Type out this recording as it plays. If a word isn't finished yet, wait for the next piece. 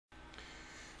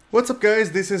What's up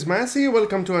guys, this is Massey.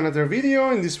 Welcome to another video.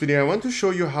 In this video I want to show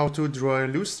you how to draw a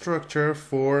loose structure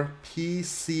for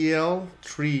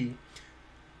PCl3,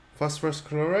 phosphorus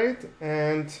chloride.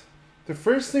 And the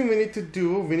first thing we need to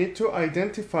do, we need to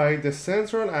identify the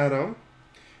central atom,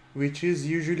 which is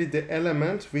usually the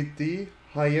element with the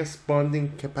highest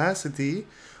bonding capacity,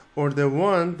 or the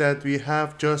one that we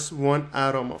have just one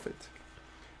atom of it,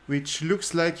 which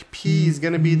looks like P is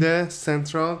going to be the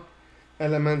central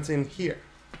element in here.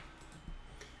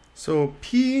 So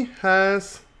P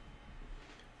has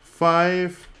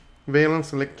 5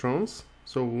 valence electrons.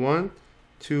 So 1,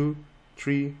 2,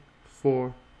 3,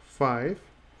 4, 5.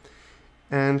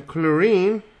 And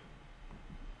chlorine,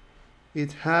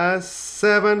 it has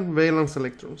 7 valence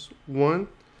electrons. 1,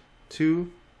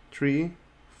 2, 3,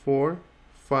 4,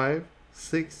 5,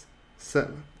 6,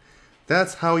 7.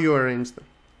 That's how you arrange them.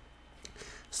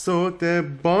 So the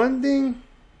bonding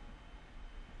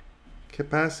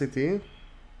capacity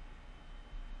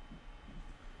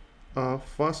of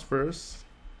phosphorus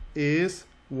is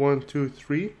 1, 2,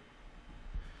 3,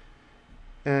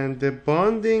 and the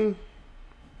bonding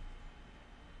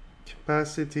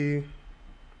capacity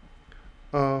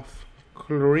of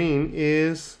chlorine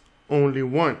is only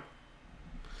 1.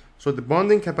 So the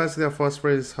bonding capacity of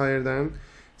phosphorus is higher than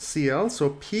Cl,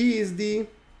 so P is the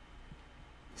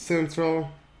central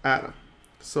atom.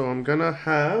 So I'm gonna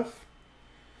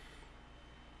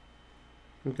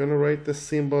write the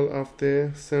symbol of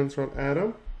the central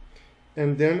atom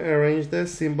and then arrange the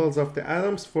symbols of the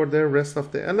atoms for the rest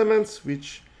of the elements,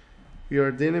 which we are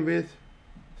dealing with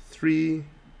 3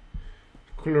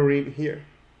 chlorine here.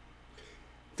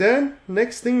 Then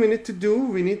next thing we need to do,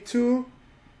 we need to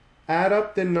add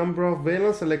up the number of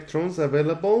valence electrons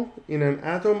available in an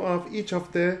atom of each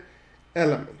of the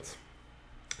elements.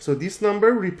 So this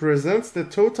number represents the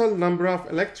total number of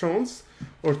electrons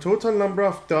or total number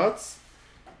of dots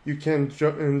you can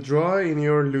draw in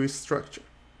your Lewis structure.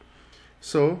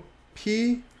 So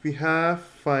P, we have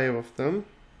 5 of them.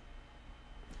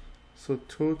 So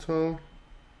total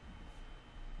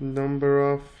number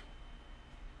of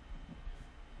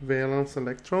valence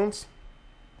electrons.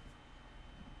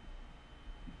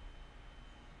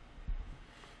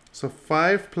 So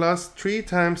 5 plus 3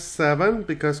 times 7,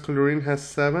 because chlorine has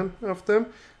 7 of them.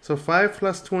 So 5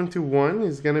 plus 21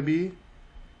 is going to be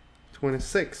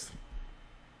 26.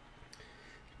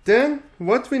 Then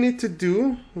what we need to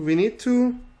do, we need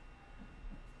to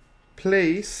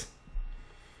place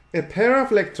a pair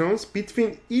of electrons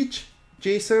between each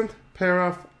adjacent pair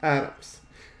of atoms.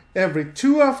 Every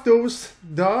 2 of those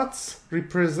dots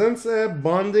represents a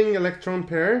bonding electron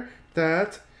pair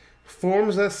that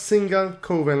forms a single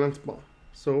covalent bond.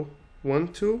 So 1,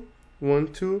 2,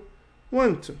 1, 2,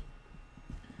 1, 2.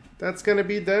 That's going to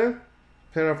be the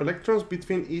pair of electrons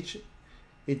between each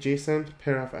adjacent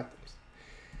pair of atoms.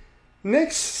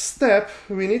 Next step,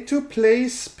 we need to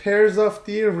place pairs of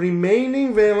the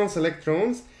remaining valence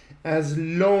electrons as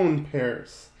lone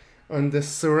pairs on the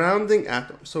surrounding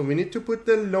atom. So we need to put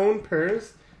the lone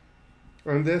pairs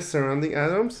on the surrounding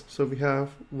atoms. So we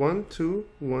have 1, 2,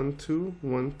 1, 2,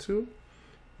 1, 2,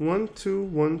 1, 2,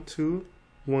 1, 2,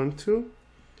 1, 2,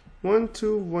 1,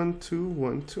 2, 1, 2,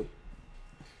 1, 2.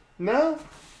 Now,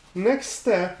 next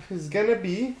step is gonna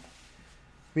be,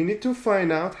 we need to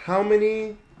find out how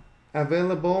many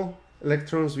available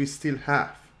electrons we still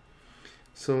have.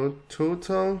 So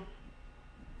total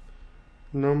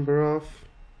number of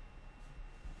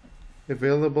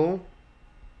available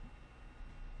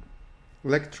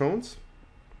electrons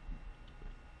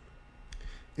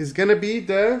is going to be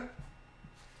the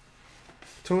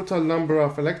total number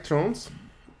of electrons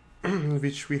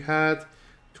which we had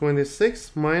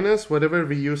 26 minus whatever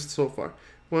we used so far.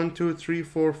 1, 2, 3,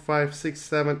 4, 5, 6,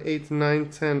 7, 8, 9,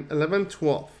 10, 11,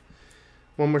 12.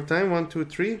 One more time, 1, 2,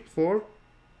 3, 4,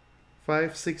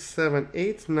 5, 6, 7,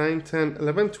 8, 9, 10,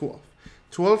 11, 12.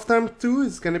 12 times 2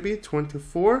 is going to be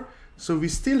 24. So we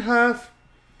still have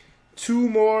 2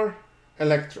 more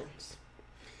electrons.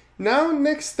 Now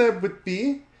next step would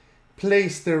be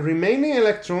place the remaining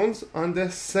electrons on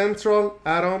the central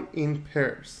atom in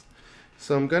pairs.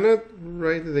 So I'm going to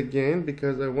write it again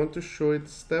because I want to show it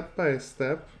step by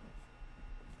step.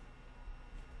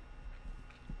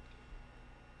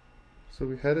 So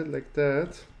we had it like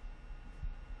that.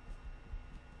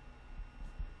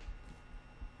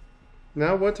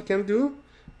 Now what you can do,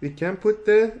 we can put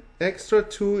the extra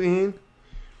 2 in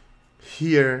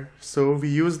here. So we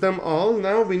use them all.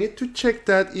 Now we need to check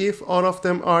that if all of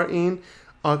them are in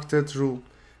octet rule.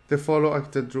 They follow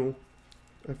octet rule.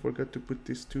 I forgot to put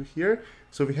these 2 here.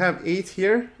 So we have 8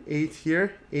 here, 8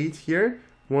 here, 8 here,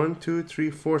 1, 2,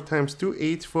 3, 4 times 2,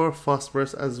 8 for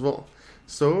phosphorus as well.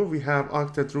 So we have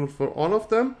octet rule for all of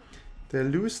them. The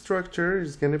loose structure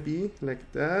is going to be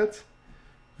like that.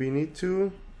 We need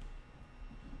to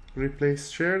replace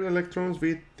shared electrons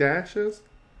with dashes.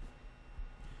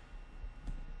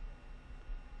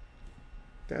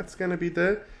 That's going to be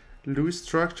the loose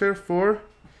structure for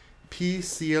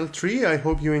PCl3. I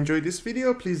hope you enjoyed this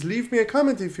video. Please leave me a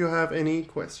comment if you have any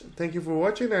question. Thank you for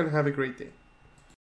watching and have a great day.